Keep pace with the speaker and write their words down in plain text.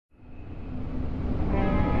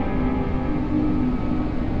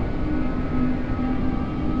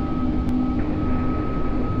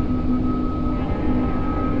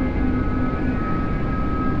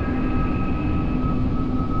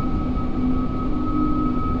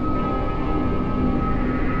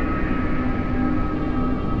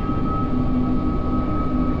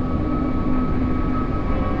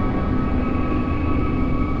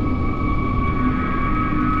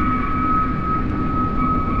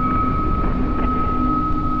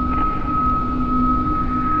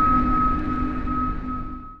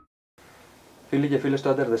Φίλοι και φίλες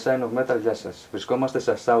του UnderTheSignOfMetal, γεια σας. Βρισκόμαστε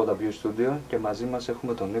στα Sound Abuse Studio και μαζί μας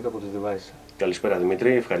έχουμε τον Νίκο από το Deviser. Καλησπέρα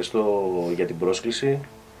Δημήτρη, ευχαριστώ για την πρόσκληση.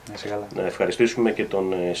 Καλά. Να ευχαριστήσουμε και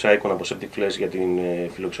τον Σάικον από Subtitles για την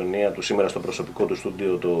φιλοξενία του σήμερα στο προσωπικό του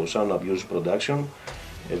στούντιο, το Sound Abuse Production.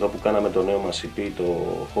 Εδώ που κάναμε το νέο μας EP,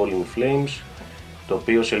 το Hall in Flames, το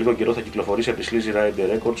οποίο σε λίγο καιρό θα κυκλοφορήσει από τη Sleazy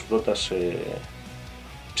Rider Records, πρώτα σε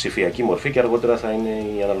ψηφιακή μορφή και αργότερα θα είναι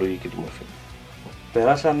η αναλογική του μορφή.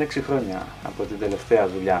 Περάσαν 6 χρόνια από την τελευταία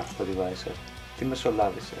δουλειά στο Deviser. Τι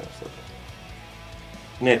μεσολάβησε αυτό?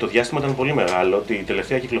 Ναι, το διάστημα ήταν πολύ μεγάλο. Η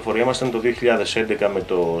τελευταία κυκλοφορία μας ήταν το 2011 με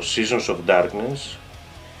το Seasons of Darkness,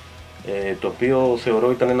 το οποίο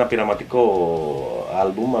θεωρώ ήταν ένα πειραματικό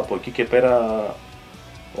άλμπουμ. Από εκεί και πέρα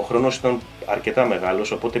ο χρόνος ήταν αρκετά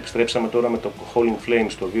μεγάλος, οπότε επιστρέψαμε τώρα με το Hall in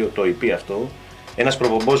Flames, το EP αυτό, ένας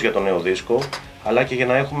προπομπός για το νέο δίσκο, αλλά και για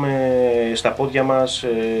να έχουμε στα πόδια μας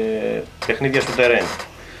παιχνίδια στο τερέν.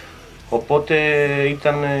 Οπότε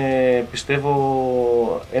ήταν,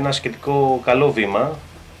 πιστεύω, ένα σχετικό καλό βήμα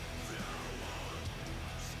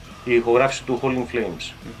η ηχογράφηση του Hall in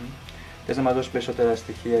Flames. Θες να μας δώσεις περισσότερα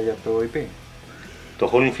στοιχεία για το EP?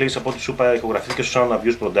 Το Hall in Flames, από ό,τι σου είπα, ηχογραφήθηκε στο Sound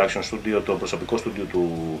Abuse Production Studio, το προσωπικό στούντιο του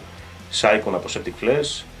Σάικον από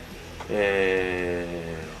Subtitles.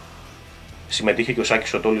 Συμμετείχε και ο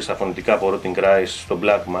Σάκης Κoutelis στα φωνητικά από Rotting Cries στο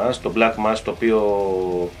Black Mass. Το Black Mass, το οποίο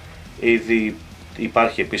ήδη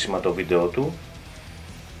υπάρχει επίσημα το βίντεο του.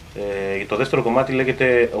 Το δεύτερο κομμάτι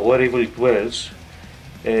λέγεται Where Evil Dwells.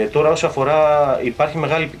 Τώρα όσο αφορά, υπάρχει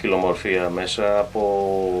μεγάλη ποικιλομορφία μέσα από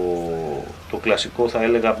το κλασικό, θα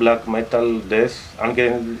έλεγα, black metal, death, αν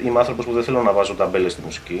και είμαι άνθρωπος που δεν θέλω να βάζω ταμπέλες στη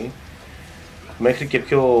μουσική, μέχρι και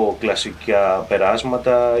πιο κλασικά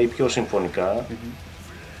περάσματα ή πιο συμφωνικά.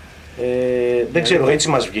 Δεν ξέρω, έτσι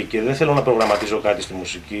μας βγήκε. Δεν θέλω να προγραμματίζω κάτι στη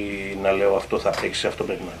μουσική, να λέω αυτό θα παίξει, αυτό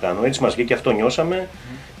πρέπει να κάνω. Έτσι μας βγήκε, αυτό νιώσαμε,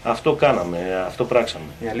 αυτό κάναμε, αυτό πράξαμε.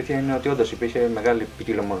 Η αλήθεια είναι ότι όντως υπήρχε μεγάλη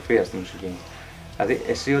ποικιλομορφία στη μουσική. Δηλαδή,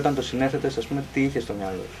 εσύ όταν το συνέθετες, ας πούμε, τι είχες στο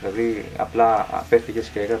μυαλό σου? Δηλαδή, απλά αφέθηκες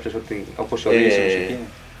και έγραψες ότι όπως ορίζει η μουσική?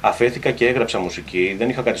 Αφέθηκα και έγραψα μουσική, δεν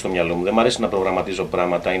είχα κάτι στο μυαλό μου. Δεν μου αρέσει να προγραμματίζω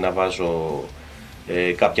πράγματα ή να βάζω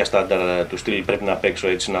κάποια στάνταρ του στυλ πρέπει να παίξω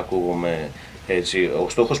έτσι, να ακούγομαι έτσι. Ο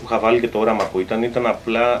στόχος που είχα βάλει και το όραμα που ήταν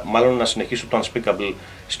απλά, μάλλον να συνεχίσω το Unspeakable.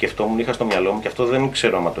 Σκεφτόμουν, είχα στο μυαλό μου και αυτό δεν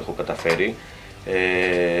ξέρω άμα το έχω καταφέρει.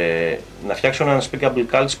 Να φτιάξω ένα Unspeakable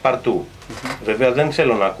Cults Part 2. Βέβαια δεν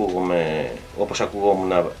θέλω να ακούγομαι όπως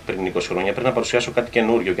ακουγόμουν πριν 20 χρόνια, πρέπει να παρουσιάσω κάτι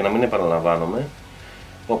καινούριο και να μην επαναλαμβάνομαι.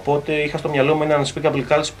 Οπότε είχα στο μυαλό μου ένα Unspeakable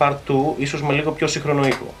Cults Part 2, ίσως με λίγο πιο σύγχρονο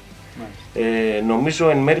ήχο. Νομίζω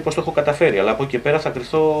εν μέρει πως το έχω καταφέρει, αλλά από εκεί και πέρα θα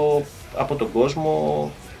κρυθώ από τον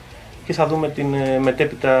κόσμο και θα δούμε την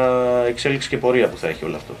μετέπειτα εξέλιξη και πορεία που θα έχει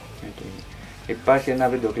όλο αυτό. Υπάρχει ένα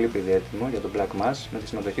βίντεο κλιπ ήδη έτοιμο για τον Black Mass με τη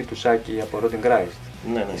συμμετοχή του Σάκη από Rotting Cries.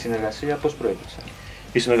 Ναι. Η συνεργασία πώς προέκυψε?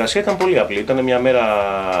 Η συνεργασία ήταν πολύ απλή. Ήταν μια μέρα,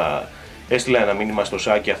 έστειλα ένα μήνυμα στο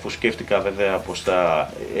Σάκη, αφού σκέφτηκα βέβαια πως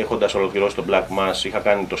έχοντας ολοκληρώσει τον Black Mass είχα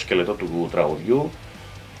κάνει το σκελετό του τραγουδιού.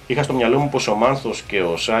 Είχα στο μυαλό μου πως ο Μάνθος και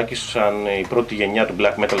ο Σάκης, σαν η πρώτη γενιά του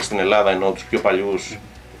Black Metal στην Ελλάδα, ενώ τους πιο παλιούς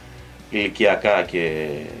ηλικιακά, και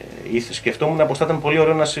σκεφτόμουν πως θα ήταν πολύ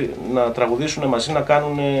ωραίο να τραγουδήσουν μαζί, να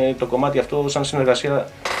κάνουν το κομμάτι αυτό σαν συνεργασία.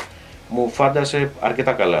 Μου φάντασε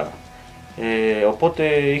αρκετά καλά. Οπότε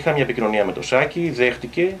είχα μια επικοινωνία με τον Σάκη,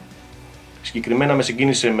 δέχτηκε. Συγκεκριμένα με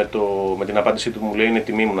συγκίνησε με την απάντησή του, μου λέει είναι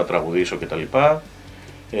τιμή μου να τραγουδήσω κτλ.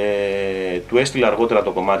 Του έστειλα αργότερα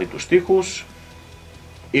το κομμάτι του στίχους.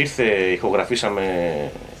 Ήρθε, ηχογραφήσαμε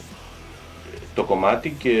το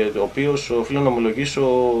κομμάτι και το οποίο οφείλω να ομολογήσω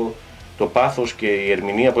το πάθος και η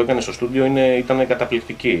ερμηνεία που έκανε στο στούντιο ήταν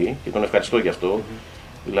καταπληκτική και τον ευχαριστώ γι' αυτό.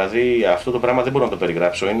 Δηλαδή αυτό το πράγμα δεν μπορώ να το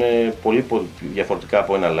περιγράψω, είναι πολύ διαφορετικά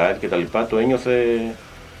από ένα live κτλ. Το ένιωθε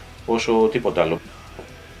όσο τίποτα άλλο.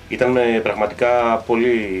 Ήταν πραγματικά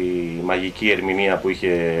πολύ μαγική η ερμηνεία που είχε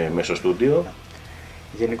μέσα στο στούντιο.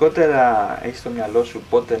 Γενικότερα έχεις στο μυαλό σου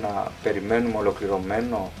πότε να περιμένουμε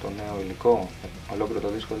ολοκληρωμένο το νέο υλικό, ολόκληρο το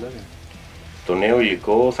δίσκο δηλαδή? Το νέο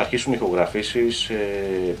υλικό θα αρχίσουν οι ηχογραφήσεις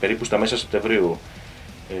περίπου στα μέσα Σεπτεμβρίου.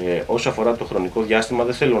 Όσο αφορά το χρονικό διάστημα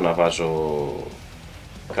δεν θέλω να βάζω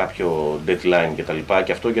κάποιο deadline κτλ.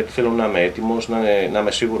 Και αυτό γιατί θέλω να είμαι έτοιμος, να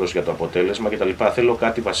είμαι σίγουρος για το αποτέλεσμα κτλ. Θέλω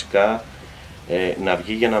κάτι βασικά να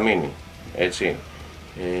βγει για να μείνει. Έτσι.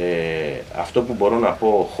 Αυτό που μπορώ να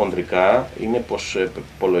πω χοντρικά είναι πως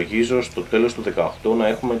υπολογίζω στο τέλος του 2018 να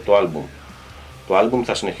έχουμε το άλμπουμ. Το άλμπουμ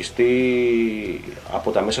θα συνεχιστεί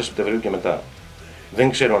από τα μέσα Σεπτεμβρίου και μετά. Δεν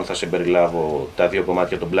ξέρω αν θα συμπεριλάβω τα δύο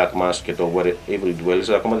κομμάτια, το Black Mass και το Where Evil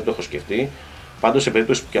Dwells, ακόμα δεν το έχω σκεφτεί. Πάντως σε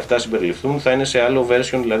περίπτωση που και αυτά συμπεριληφθούν θα είναι σε άλλο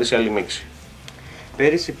version, δηλαδή σε άλλη μίξη.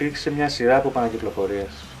 Πέρυσι υπήρξε μια σειρά από επανακυκλοφορίες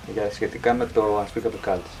σχετικά με το Unspeakable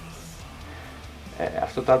Cults.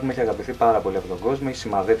 Αυτό το άλμπουμ έχει αγαπηθεί πάρα πολύ από τον κόσμο, έχει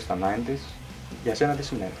σημαδέψει τα 90s. Για σένα τι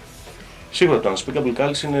σημαίνει? Σίγουρα το Unspeakable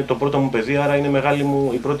Koutelis είναι το πρώτο μου παιδί, άρα είναι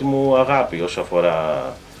η πρώτη μου αγάπη όσο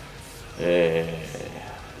αφορά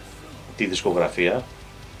τη δισκογραφία.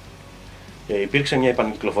 Υπήρξε μια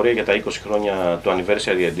επανακυκλοφορία για τα 20 χρόνια του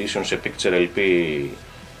Anniversary Edition σε Picture LP,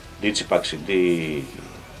 Digipack CD,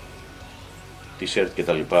 T-shirt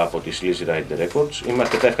κτλ. Από τη Sleazy Rider Records. Είμαι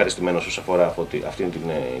αρκετά ευχαριστημένος όσο αφορά αυτή την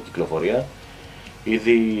κυκλοφορία.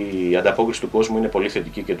 Ήδη η ανταπόκριση του κόσμου είναι πολύ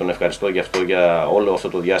θετική και τον ευχαριστώ γι' αυτό για όλο αυτό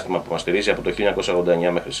το διάστημα που μας στηρίζει από το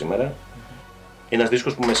 1989 μέχρι σήμερα. Ένας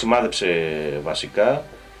δίσκος που με σημάδεψε βασικά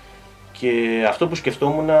και αυτό που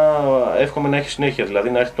σκεφτόμουν εύχομαι να έχει συνέχεια, δηλαδή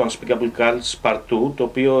να έρθει το Unspeakable Koutelis Part 2, το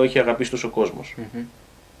οποίο έχει αγαπήσει τόσο ο κόσμος.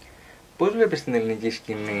 Πώς βλέπεις την ελληνική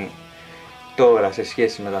σκηνή τώρα σε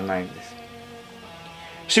σχέση με τα 90s?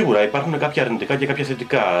 Σίγουρα υπάρχουν κάποια αρνητικά και κάποια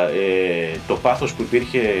θετικά. Το πάθος που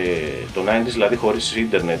υπήρχε το 90s, δηλαδή χωρίς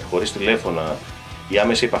ίντερνετ, χωρίς τηλέφωνα, η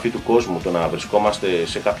άμεση επαφή του κόσμου, το να βρισκόμαστε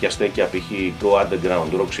σε κάποια στέκια, π.χ. Go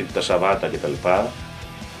Underground, Rock City, τα Σαββάτα κτλ.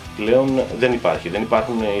 Πλέον δεν υπάρχει. Δεν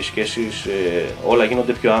υπάρχουν οι σχέσεις, όλα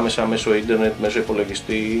γίνονται πιο άμεσα μέσω ίντερνετ, μέσω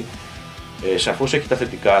υπολογιστή. Σαφώς έχει τα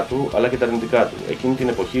θετικά του, αλλά και τα αρνητικά του. Εκείνη την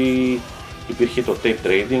εποχή υπήρχε το tape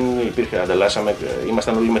trading, ανταλλάσσαμε,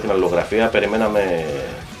 ήμασταν όλοι με την αλληλογραφία, περιμέναμε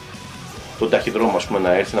τον ταχυδρόμο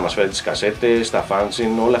να έρθει να μας φέρει τις κασέτες, τα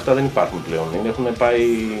fanzine, όλα αυτά δεν υπάρχουν πλέον, έχουν πάει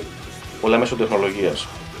πολλά μέσω τεχνολογίας.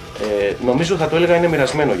 Νομίζω θα το έλεγα είναι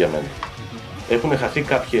μοιρασμένο για μένα. Έχουν χαθεί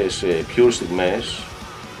κάποιες pure στιγμές,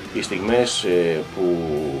 οι στιγμές που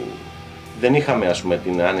δεν είχαμε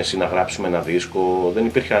την άνεση να γράψουμε ένα δίσκο, δεν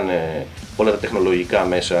υπήρχαν όλα τα τεχνολογικά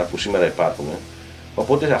μέσα που σήμερα υπάρχουν.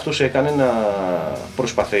 Οπότε αυτό σε έκανε να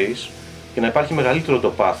προσπαθείς και να υπάρχει μεγαλύτερο το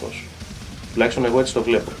πάθος. Τουλάχιστον εγώ έτσι το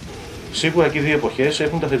βλέπω. Σίγουρα και οι δύο εποχές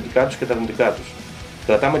έχουν τα θετικά τους και τα αρνητικά τους.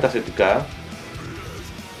 Κρατάμε τα θετικά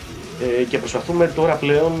και προσπαθούμε τώρα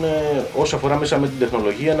πλέον όσο αφορά μέσα με την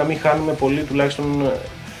τεχνολογία να μην χάνουμε πολύ τουλάχιστον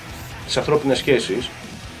τις ανθρώπινες σχέσεις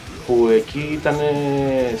που εκεί ήταν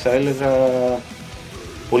θα έλεγα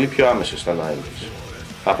πολύ πιο άμεσες στα 90s.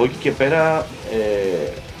 Από εκεί και πέρα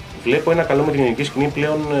βλέπω ένα καλό με την ελληνική σκηνή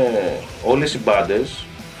πλέον όλες οι μπάντες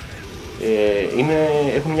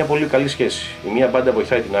έχουν μια πολύ καλή σχέση. Η μία μπάντα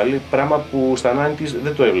βοηθάει την άλλη, πράγμα που στα 90s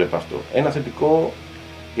δεν το έβλεπα αυτό. Ένα θετικό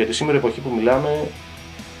για τη σήμερα εποχή που μιλάμε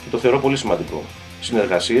και το θεωρώ πολύ σημαντικό.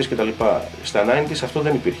 Συνεργασίες κτλ. Στα 90s αυτό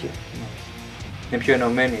δεν υπήρχε. Είναι πιο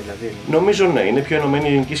ενωμένη δηλαδή? Νομίζω ναι, είναι πιο ενωμένη η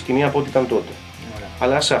ελληνική σκηνή από ό,τι ήταν τότε. Ωραία.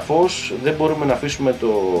 Αλλά σαφώς δεν μπορούμε να αφήσουμε το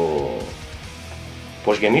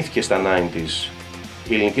πώς γεννήθηκε στα 90s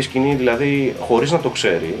η ελληνική σκηνή, δηλαδή χωρίς να το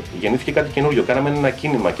ξέρει, γεννήθηκε κάτι καινούριο. Κάναμε ένα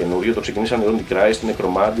κίνημα καινούριο, το ξεκινήσαν οι Enoid, την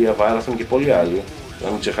Necromandria, Βάραθον και πολλοί άλλοι. Να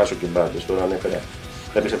μην ξεχάσω και μπάντες, τώρα ανέφερα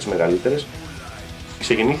κάποιες από τις μεγαλύτερες.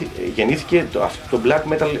 Γεννήθηκε το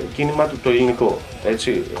black metal κίνημα το ελληνικό.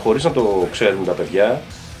 Έτσι, χωρίς να το ξέρουν τα παιδιά,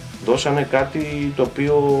 δώσανε κάτι το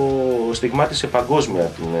οποίο στιγμάτισε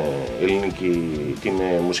παγκόσμια την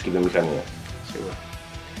μουσική βιομηχανία. Σίγουρα.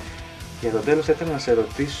 Για το τέλος θα ήθελα να σε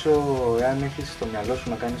ρωτήσω εάν έχεις στο μυαλό σου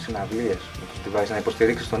να κάνεις συναυλίες με τους Deviser, να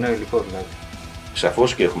υποστηρίξεις το νέο υλικό δηλαδή.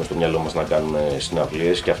 Σαφώς και έχουμε στο μυαλό μας να κάνουμε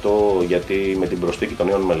συναυλίες και αυτό γιατί με την προσθήκη των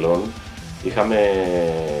νέων μελών είχαμε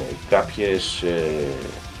κάποιες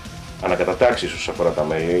ανακατατάξεις όσον αφορά τα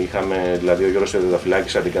μέλη. Είχαμε, δηλαδή ο Γιώργος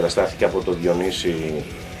Δεδαφυλάκης αντικαταστάθηκε από το Διονύση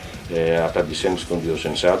από τα Descents των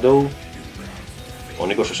Shadow. Ο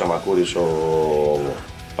Νίκος ο Σαμακούρης, ο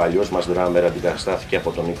παλιός μας drummer, αντικαταστάθηκε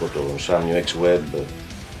από τον Νίκο τον Σάμιο X-Web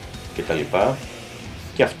κτλ.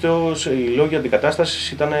 Και αυτός οι λόγοι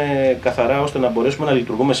αντικατάστασης ήταν καθαρά ώστε να μπορέσουμε να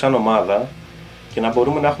λειτουργούμε σαν ομάδα και να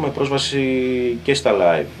μπορούμε να έχουμε πρόσβαση και στα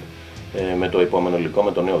live με το επόμενο υλικό,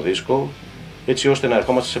 με το νέο δίσκο, έτσι ώστε να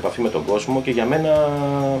ερχόμαστε σε επαφή με τον κόσμο και για μένα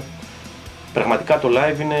πραγματικά το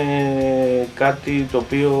live είναι κάτι το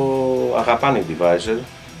οποίο αγαπάνε οι Deviser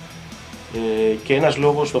και ένας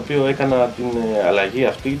λόγος το οποίο έκανα την αλλαγή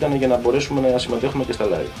αυτή ήταν για να μπορέσουμε να συμμετέχουμε και στα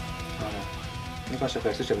live. Νίκο, σε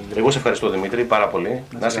ευχαριστήσω. Εγώ σε ευχαριστώ Δημήτρη πάρα πολύ.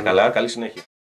 Να είσαι καλά, καλή συνέχεια.